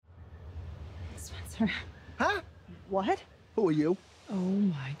Spencer. Huh? What? Who are you? Oh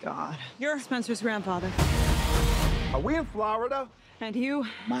my God. You're Spencer's grandfather. Are we in Florida? And you?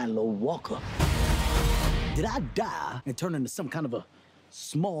 Milo Walker. Did I die and turn into some kind of a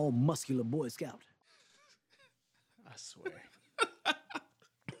small, muscular Boy Scout? I swear.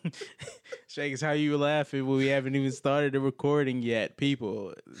 Shakis, how you laughing when we haven't even started the recording yet?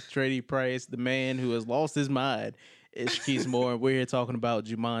 People, Trae Price, the man who has lost his mind, is Shakis Moore, and we're here talking about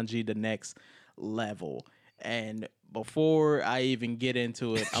Jumanji, the next level. And before I even get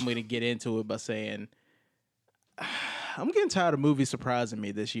into it, I'm going to get into it by saying I'm getting tired of movies surprising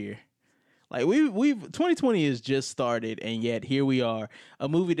me this year. Like we've 2020 has just started, and yet here we are, a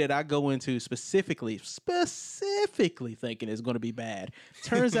movie that I go into specifically thinking is going to be bad,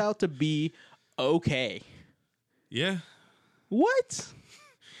 turns out to be okay. Yeah. What?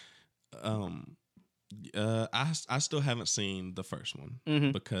 I still haven't seen the first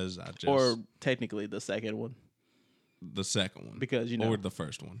one because I just Or technically the second one, because or the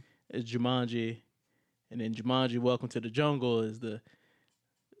first one is Jumanji, and then Jumanji: Welcome to the Jungle is the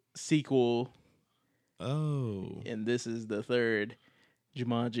sequel. Oh, and this is the third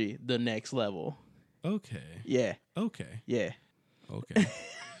Jumanji, the next level. Okay. Yeah. Okay. Yeah. Okay.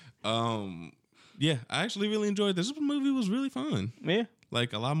 Yeah, I actually really enjoyed this. This movie was really fun. Yeah.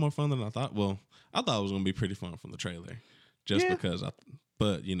 Like a lot more fun than I thought. Well, I thought it was going to be pretty fun from the trailer, just because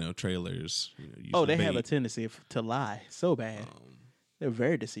but trailers. They have a tendency to lie so bad. They're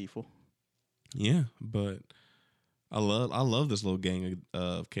very deceitful. Yeah, but I love this little gang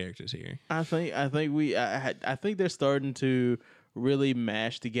of characters here. I think they're starting to really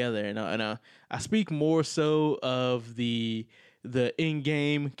mash together, and I speak more so of the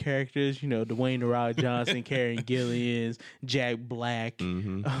in-game characters. Dwayne The Rock Johnson, Karen Gillians, Jack Black,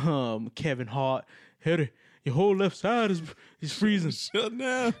 Kevin Hart. Your whole left side is freezing. Shut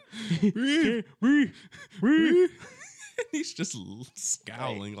down. Breathe. He's just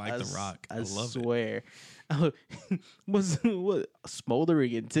scowling like The Rock. I love swear. What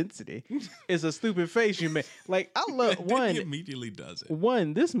smoldering intensity? It's a stupid face you make. Like, I love one. He immediately does it.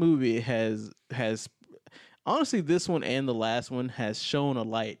 One, this movie has honestly, this one and the last one has shown a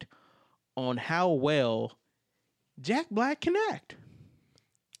light on how well Jack Black can act.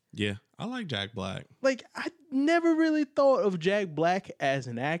 Yeah, I like Jack Black. Like, I never really thought of Jack Black as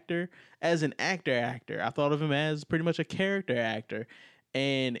an actor. I thought of him as pretty much a character actor.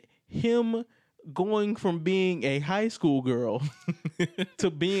 And him going from being a high school girl to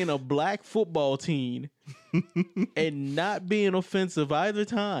being a black football teen and not being offensive either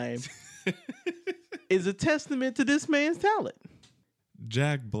time is a testament to this man's talent.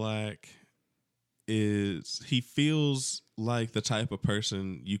 Jack Black he feels like the type of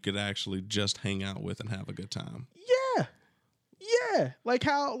person you could actually just hang out with and have a good time. Yeah. Like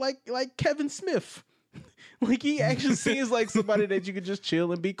how like Kevin Smith. Like, he actually seems like somebody that you could just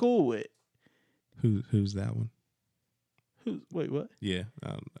chill and be cool with. Who's that one? Wait, what? Yeah,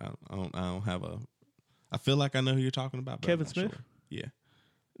 I don't have a. I feel like I know who you're talking about. But Kevin Smith. Sure. Yeah,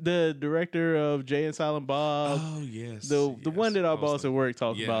 the director of Jay and Silent Bob. Oh yes, the one that our boss at work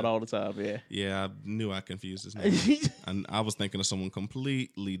talks about all the time. Yeah. I knew I confused his name. I was thinking of someone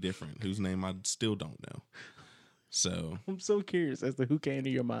completely different whose name I still don't know. So I'm so curious as to who came to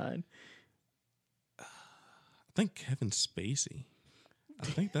your mind. I think Kevin Spacey. I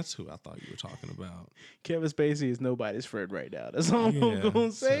think that's who I thought you were talking about. Kevin Spacey is nobody's friend right now. That's all I'm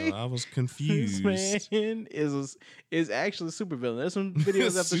gonna say. So I was confused. This man is actually a supervillain. There's some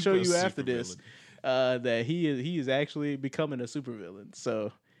videos I have to show you after this. That he is actually becoming a supervillain.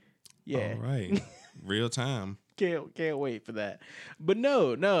 So yeah, all right, real time. Can't wait for that. But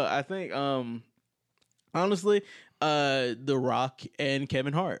no, I think honestly, The Rock and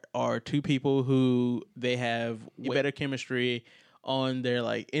Kevin Hart are two people who they have better chemistry on their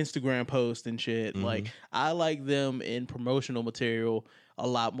like Instagram posts and shit. Mm-hmm. Like, I like them in promotional material a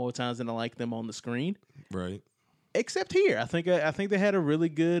lot more times than I like them on the screen. Right. Except here, I think they had a really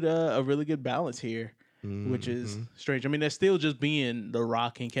good balance here, which is strange. I mean, they're still just being The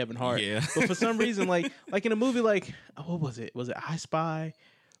Rock and Kevin Hart. Yeah. But for some reason, like in a movie like, what was it? Was it I Spy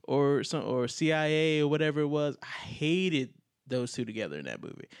or CIA or whatever it was? I hated those two together in that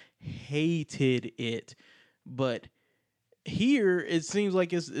movie. Hated it. But here, it seems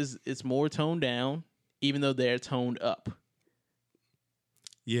like it's more toned down, even though they're toned up.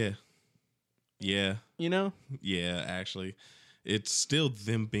 Yeah. You know? Yeah, actually. It's still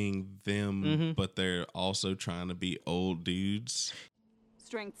them being them, but they're also trying to be old dudes.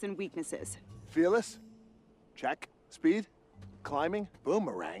 Strengths and weaknesses. Fearless? Check. Speed? Climbing?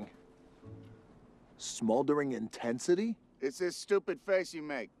 Boomerang. Smoldering intensity? It's this stupid face you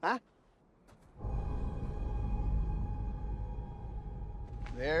make. Huh?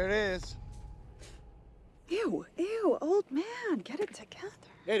 There it is. Ew, old man, get it together.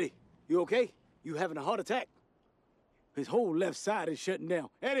 Eddie, you okay? You having a heart attack? His whole left side is shutting down.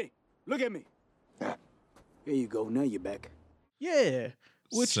 Eddie, look at me. There you go. Now you're back. Yeah.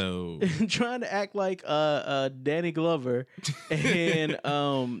 Which, So trying to act like Danny Glover and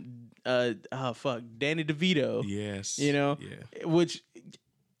Danny DeVito. yes, You know, yeah. which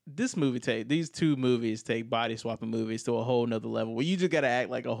these two movies take body swapping movies to a whole nother level where you just gotta act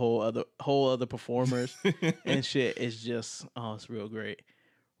like a whole other performers and shit. It's just it's real great.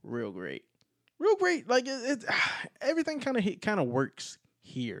 Like it everything kind of works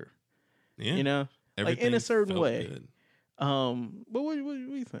here. Yeah. You know, like in Everything a certain felt way. good. But what do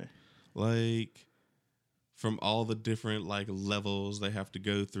you think? Like from all the different like levels they have to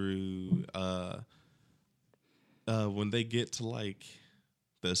go through, when they get to like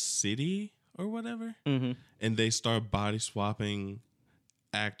the city or whatever, Mm-hmm. and they start body swapping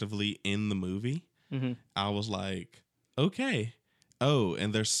actively in the movie, Mm-hmm. I was like, okay. Oh,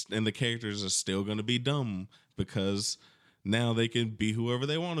 and the characters are still going to be dumb because now they can be whoever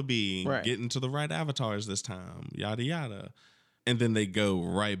they want to be and Right. get into the right avatars this time, yada yada. And then they go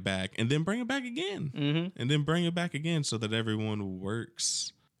right back and then bring it back again. Mm-hmm. And then bring it back again so that everyone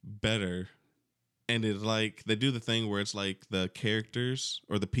works better. And it's like they do the thing where it's like the characters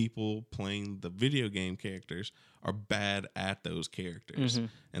or the people playing the video game characters are bad at those characters. Mhm.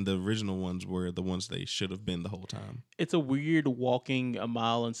 And the original ones were the ones they should have been the whole time. It's a weird walking a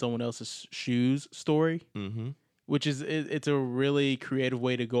mile in someone else's shoes story, Mm-hmm. which is it's a really creative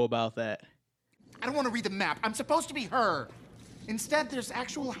way to go about that. I don't want to read the map. I'm supposed to be her. Instead, there's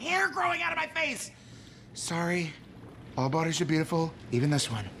actual hair growing out of my face. Sorry. All bodies are beautiful, even this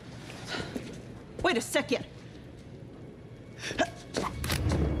one. Wait a second.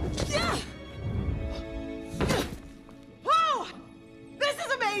 Whoa! This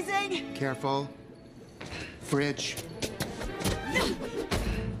is amazing! Careful. Fridge.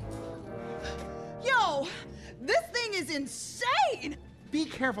 Yo! This thing is insane! Be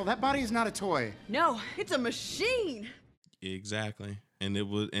careful. That body is not a toy. No, it's a machine. Exactly. And it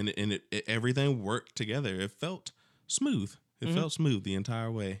was it everything worked together. It felt smooth. It felt smooth the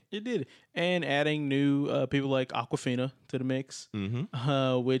entire way. It did, and adding new people like Aquafina to the mix,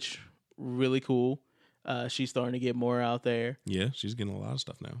 which really cool. She's starting to get more out there. Yeah, she's getting a lot of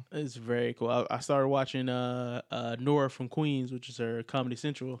stuff now. It's very cool. I started watching Nora from Queens, which is her Comedy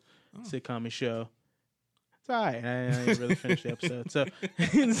Central sitcom show. It's all right. I ain't really finished the episode. So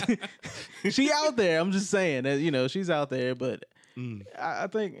she out there. I'm just saying that, she's out there, but I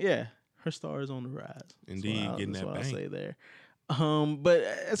think, yeah, her star is on the rise. Indeed, getting that I'll bank. say there. But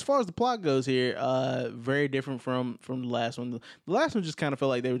as far as the plot goes here, very different from the last one. The last one just kind of felt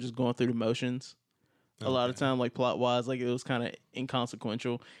like they were just going through the motions. A lot of time, like plot wise, like it was kind of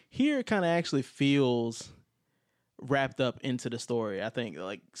inconsequential. Here, it kind of actually feels wrapped up into the story. I think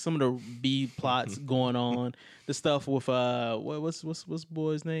like some of the B plots going on, the stuff with what's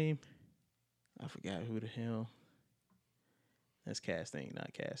boy's name? I forgot who the hell. That's casting,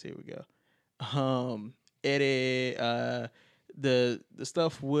 not Cass. Here we go. Eddie, the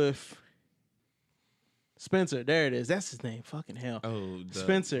stuff with Spencer. There it is. That's his name. Fucking hell. Oh, the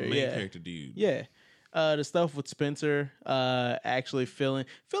Spencer. main Yeah, character dude. yeah. The stuff with Spencer actually feeling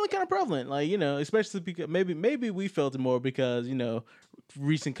kind of prevalent, like especially because maybe we felt it more because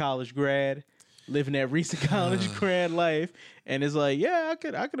recent college grad, living that recent college grad life, and it's like I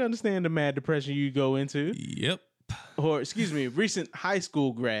could understand the mad depression you go into, Yep. or excuse me, recent high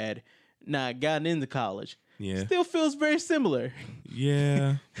school grad not gotten into college, Yeah. still feels very similar.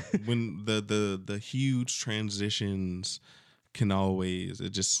 Yeah. When the huge transitions can always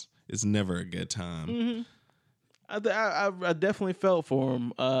it's never a good time. I definitely felt for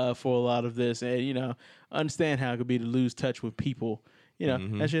him for a lot of this, and understand how it could be to lose touch with people.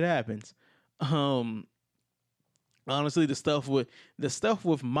 That shit happens. Honestly, the stuff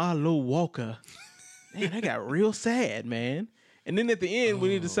with Milo Walker, man, that got real sad, man. And then at the end, when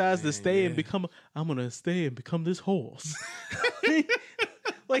he decides to stay and I'm gonna stay and become this horse.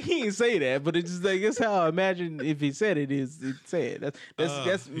 Like he didn't say that, but it's just like that's how I imagine if he said it is. It said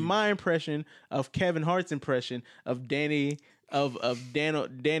that's my impression of Kevin Hart's impression of Danny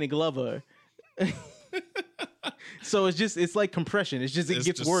Glover. So it's like compression. It gets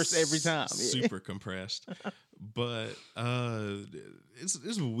just worse every time. Super compressed. But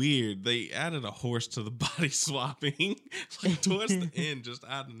it's weird. They added a horse to the body swapping like towards the end, just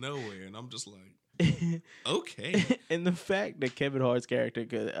out of nowhere, and I'm just like, okay. And the fact that Kevin Hart's character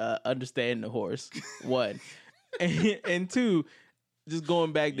could understand the horse, one, and two, just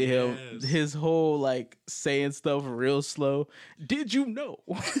going back to him, his whole like saying stuff real slow. Did you know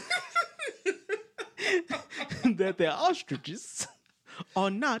that the ostriches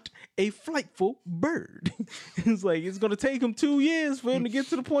are not a flightful bird? It's like it's gonna take him 2 years for him to get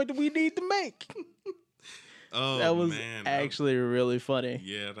to the point that we need to make. Oh, that was man, actually really funny.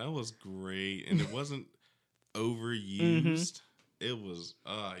 Yeah, that was great, and it wasn't overused. It was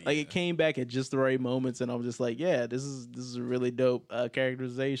like it came back at just the right moments, and I was just like, yeah, this is a really dope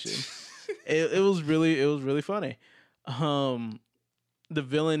characterization. it was really funny. The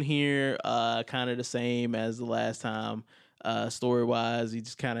villain here, kind of the same as the last time. Story wise, he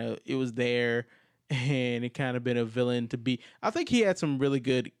just it was there, and it kind of been a villain to be. I think he had some really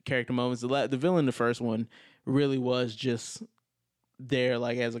good character moments. The villain in the first one really was just there,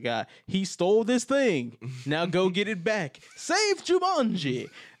 like as a guy. He stole this thing. Now go get it back. Save Jumanji.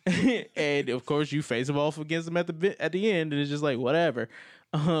 And of course, you face him off against him at the end, and it's just like whatever.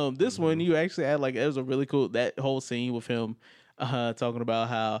 This one you actually had like it was a really cool that whole scene with him talking about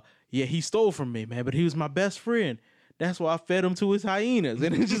how he stole from me, man, but he was my best friend. That's why I fed him to his hyenas.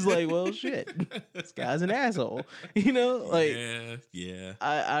 And it's just like, well, shit, this guy's an asshole. You know, like, yeah.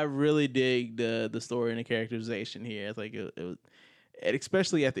 I really dig the story and the characterization here. I think it was, and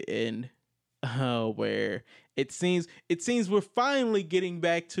especially at the end, where it seems we're finally getting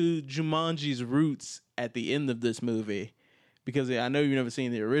back to Jumanji's roots at the end of this movie. Because I know you've never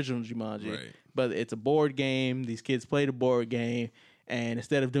seen the original Jumanji, right, but it's a board game. These kids play the board game, and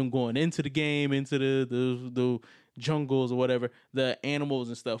instead of them going into the game, into the jungles or whatever, the animals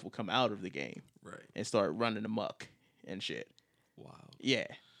and stuff will come out of the game, right, and start running amok and shit. Wow. Yeah.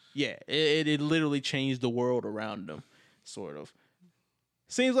 It literally changed the world around them, sort of.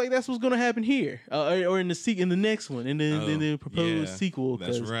 Seems like that's what's gonna happen here, or in the next one, in the proposed sequel.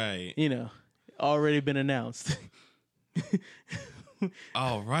 That's right. You know, already been announced.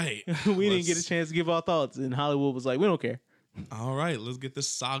 All right. We didn't get a chance to give our thoughts, and Hollywood was like, we don't care. All right, let's get this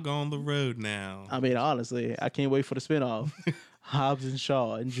saga on the road now. I mean, honestly, I can't wait for the spinoff. Hobbs and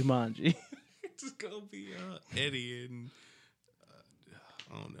Shaw and Jumanji. It's gonna be Eddie and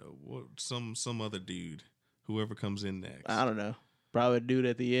I don't know what some other dude, whoever comes in next. I don't know. Probably a dude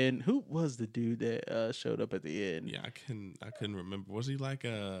at the end. Who was the dude that showed up at the end? Yeah, I couldn't remember. Was he like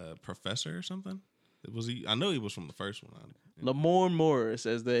a professor or something? Was he? I know he was from the first one. Lamorne Morris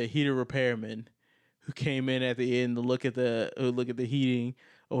as the heater repairman, who came in at the end to look at the heating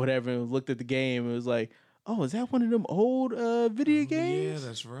or whatever, and looked at the game and was like, "Oh, is that one of them old video games?" Yeah,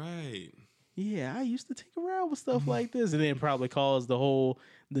 that's right. Yeah, I used to take around with stuff like this, and then probably caused the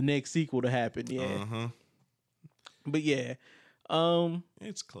next sequel to happen. Yeah, but yeah,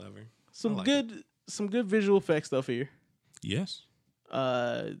 it's clever. Some good visual effects stuff here. Yes.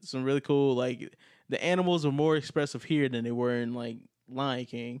 Some really cool, like the animals are more expressive here than they were in like Lion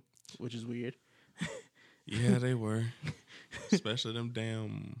King, which is weird. Yeah, they were. Especially them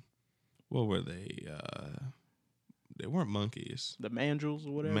damn, what were they? They weren't monkeys. The mandrills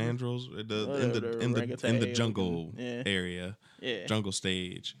or whatever. Mandrills in the jungle area. Yeah. Jungle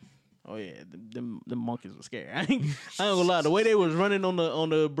stage. Oh yeah, them monkeys were scary. I ain't gonna lie. The way they was running on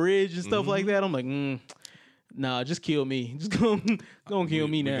the bridge and stuff like that, I'm like, nah, just kill me. Just go and kill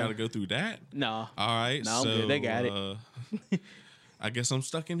me now. We gotta go through that? Nah. All right. No, I'm good. They got it. I guess I'm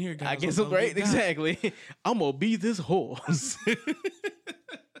stuck in here, guys. I guess I'm great. Exactly. I'm gonna be this horse.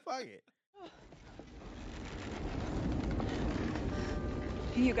 Fuck it.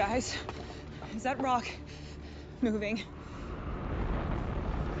 You guys, is that rock moving?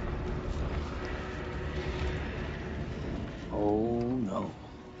 Oh, no.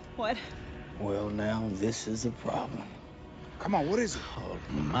 What? Well, now this is a problem. Come on, what is it? Oh,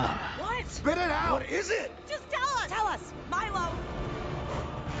 my. What? Spit it out! What is it? Just tell us! Tell us! Milo!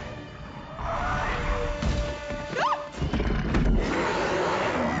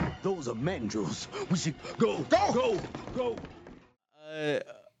 Those are mandrills. We should go.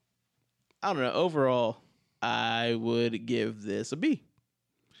 I don't know. Overall, I would give this a B.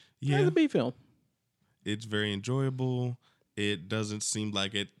 Yeah. It's a B film. It's very enjoyable. It doesn't seem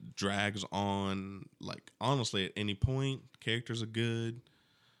like it drags on, like, honestly, at any point. Characters are good.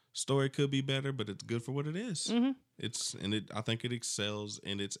 Story could be better, but it's good for what it is. Mm-hmm. I think it excels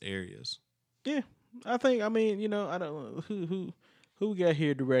in its areas. Yeah. I mean, you know, I don't know who we got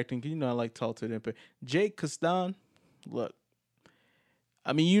here directing. You know, I like to talk to them. But Jake Kasdan, look.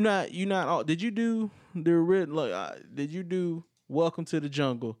 I mean, you not all. Did you do the written? Look, did you do Welcome to the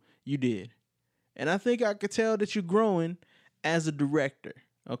Jungle? You did, and I think I could tell that you're growing as a director.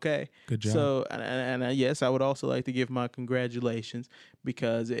 Okay. Good job. So, and yes, I would also like to give my congratulations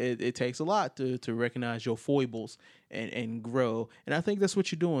because it takes a lot to recognize your foibles and grow. And I think that's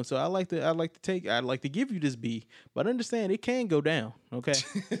what you're doing. So I'd like to give you this B, but understand it can go down. Okay.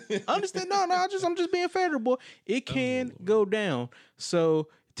 Understand? No, I'm just being fair, boy. It can go down. So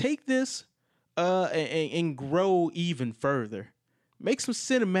take this and grow even further. Make some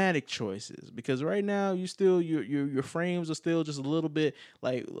cinematic choices because right now your frames are still just a little bit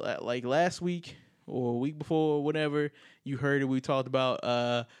like last week or a week before or whatever you heard it. We talked about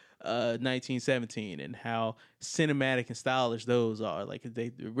 1917 and how cinematic and stylish those are. Like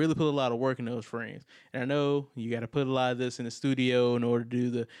they really put a lot of work in those frames. And I know you got to put a lot of this in the studio in order to do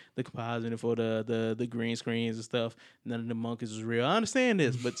the compositing for the green screens and stuff. None of the monkeys is real. I understand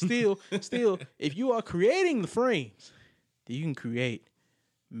this, but still, if you are creating the frames, you can create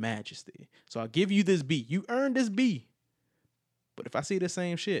majesty. So I'll give you this B. You earned this B. But if I see the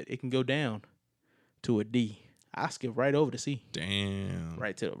same shit, it can go down to a D. I'll skip right over to C. Damn.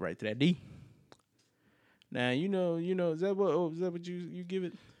 Right to that D. Now you know, is that what you give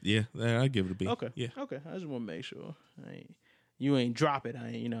it? Yeah, I give it a B. Okay. Yeah. Okay. I just want to make sure. You ain't drop it. I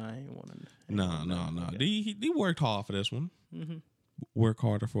ain't want to. No. He worked hard for this one. Mm-hmm. Work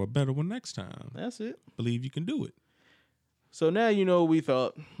harder for a better one next time. That's it. Believe you can do it. So now we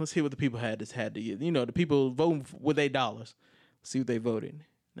thought. Let's hear what the people had to. The people voting with their dollars. See what they voted.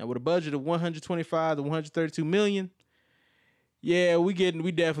 Now with a budget of 125 to 132 million, yeah, we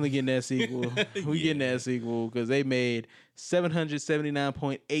definitely getting that sequel. We getting that sequel because they made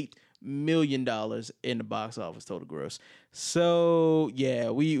 $779.8 million in the box office total gross. So yeah,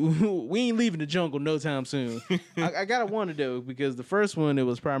 we ain't leaving the jungle no time soon. I gotta wonder though because the first one it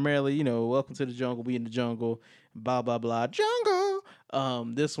was primarily welcome to the jungle, we in the jungle, blah blah blah, jungle.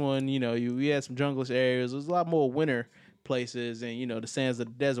 This one we had some junglist areas. There's a lot more winter places and the sands of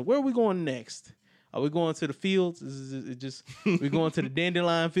the desert. Where are we going next? Are we going to the fields? Is it just we going to the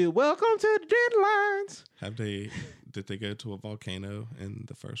dandelion field? Welcome to the dandelions. Did they go to a volcano in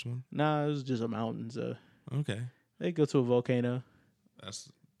the first one? Nah, it was just a mountain. So okay, they go to a volcano.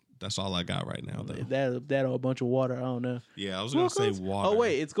 That's all I got right now, though. That or a bunch of water. I don't know. Yeah, I was gonna say water. Oh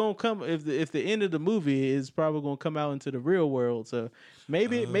wait, it's gonna come if the end of the movie is probably gonna come out into the real world. So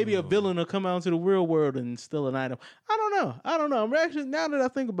maybe a villain will come out into the real world and steal an item. I don't know. I'm actually, now that I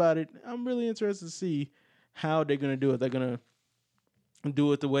think about it, I'm really interested to see how they're gonna do it. They're gonna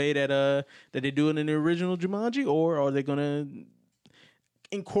do it the way that they do it in the original Jumanji, or are they gonna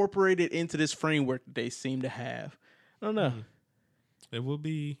incorporate it into this framework that they seem to have? I don't know. Mm-hmm. It will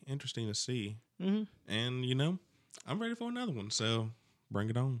be interesting to see. Mm-hmm. And, I'm ready for another one. So bring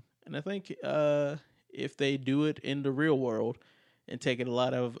it on. And I think if they do it in the real world and take it a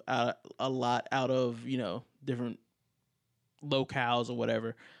lot out of, different locales or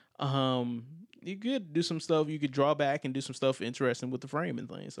whatever, you could do some stuff. You could draw back and do some stuff interesting with the frame and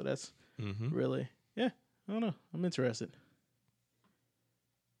things. So that's really, I don't know. I'm interested.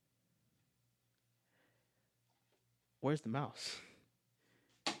 Where's the mouse?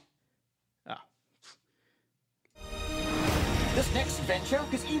 This next venture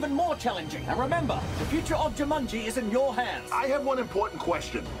is even more challenging. And remember, the future of Jumanji is in your hands. I have one important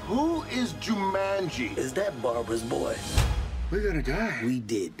question. Who is Jumanji? Is that Barbara's boy? We're gonna die. We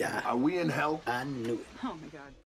did die. Are we in hell? I knew it. Oh my God.